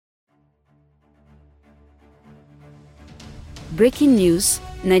Breaking news: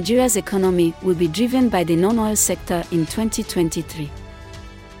 Nigeria's economy will be driven by the non-oil sector in 2023.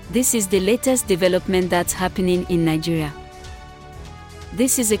 This is the latest development that's happening in Nigeria.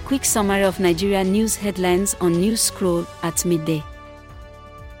 This is a quick summary of Nigeria news headlines on Newscroll at midday.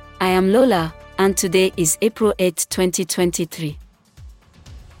 I am Lola, and today is April 8, 2023.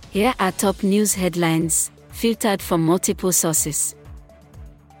 Here are top news headlines, filtered from multiple sources.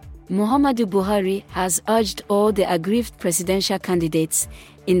 Muhammadu Buhari has urged all the aggrieved presidential candidates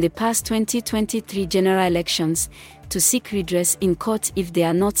in the past 2023 general elections to seek redress in court if they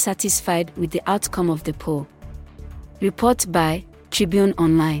are not satisfied with the outcome of the poll. Report by Tribune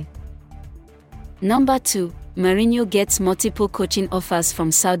Online. Number 2. Mourinho gets multiple coaching offers from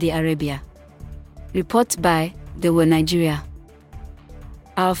Saudi Arabia. Report by Nigeria.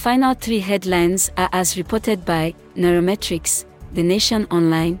 Our final 3 headlines are as reported by Nairametrics, The Nation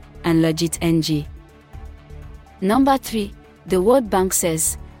Online, and Legit.ng. Number 3. The World Bank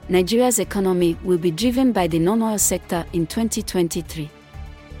says Nigeria's economy will be driven by the non-oil sector in 2023.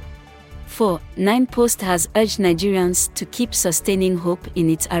 4. NIPOST has urged Nigerians to keep sustaining hope in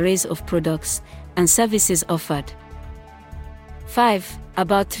its arrays of products and services offered. 5.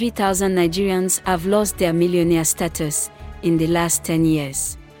 About 3,000 Nigerians have lost their millionaire status in the last 10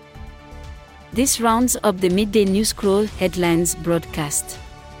 years. This rounds up the Midday Newscroll headlines broadcast.